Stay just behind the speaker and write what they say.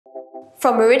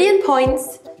From meridian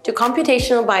points to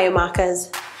computational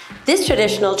biomarkers, this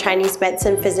traditional Chinese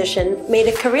medicine physician made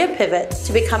a career pivot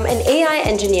to become an AI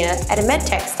engineer at a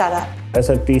medtech startup. As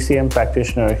a TCM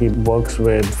practitioner, he works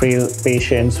with frail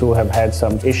patients who have had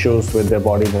some issues with their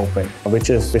body movement, which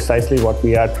is precisely what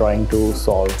we are trying to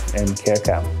solve in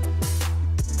Carecam.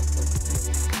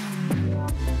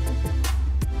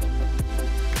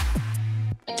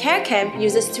 Carecam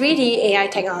uses 3D AI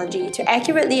technology to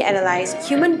accurately analyze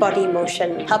human body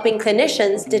motion, helping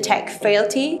clinicians detect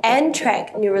frailty and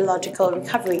track neurological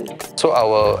recovery. So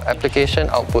our application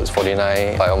outputs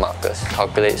 49 biomarkers,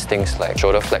 calculates things like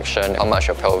shoulder flexion, how much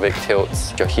your pelvic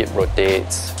tilts, your hip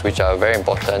rotates, which are very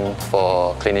important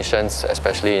for clinicians,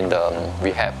 especially in the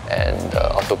rehab and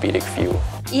orthopedic field.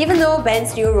 Even though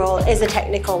Ben's new role is a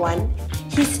technical one,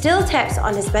 he still taps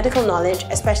on his medical knowledge,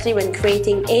 especially when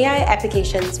creating AI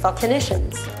applications for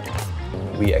clinicians.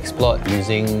 We explored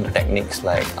using techniques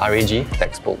like RAG,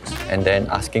 textbooks, and then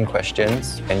asking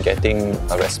questions and getting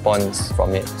a response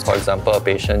from it. For example, a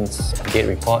patient's gait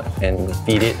report and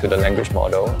feed it to the language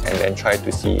model and then try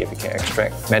to see if we can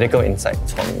extract medical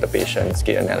insights from the patient's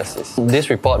gait analysis.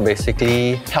 This report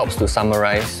basically helps to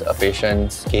summarize a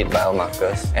patient's gait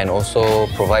biomarkers and also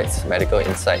provides medical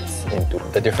insights into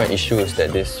the different issues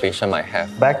that this patient might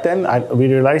have. Back then,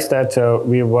 we realized that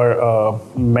we were a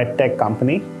medtech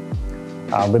company.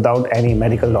 Without any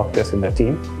medical doctors in the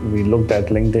team. We looked at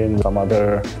LinkedIn, some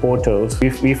other portals.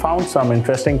 We found some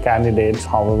interesting candidates,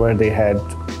 however, they had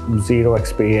zero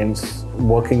experience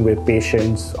working with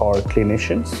patients or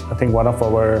clinicians. I think one of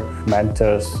our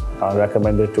mentors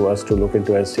recommended to us to look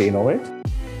into SGInnovate.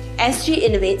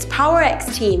 SGInnovate's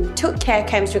PowerX team took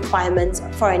Carecam's requirements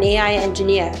for an AI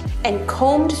engineer and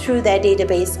combed through their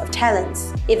database of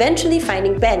talents, eventually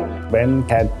finding Ben. Ben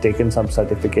had taken some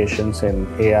certifications in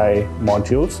AI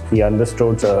modules. He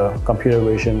understood computer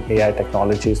vision, AI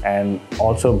technologies, and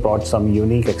also brought some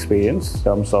unique experience in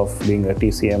terms of being a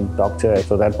TCM doctor.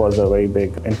 So that was a very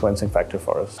big influencing factor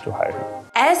for us to hire him.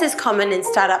 As is common in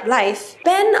startup life,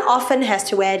 Ben often has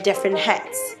to wear different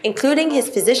hats, including his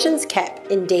physician's cap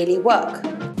in daily work.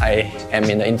 I am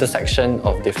in the intersection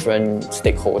of different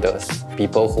stakeholders,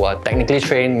 people who are technically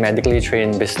trained, medically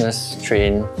trained, business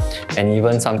trained, and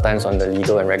even sometimes on the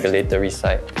legal and regulatory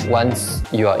side. Once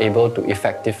you are able to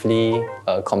effectively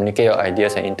communicate your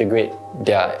ideas and integrate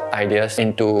their ideas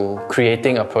into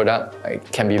creating a product, it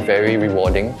can be very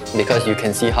rewarding because you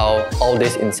can see how all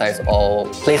these insights all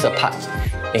plays a part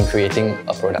in creating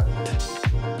a product.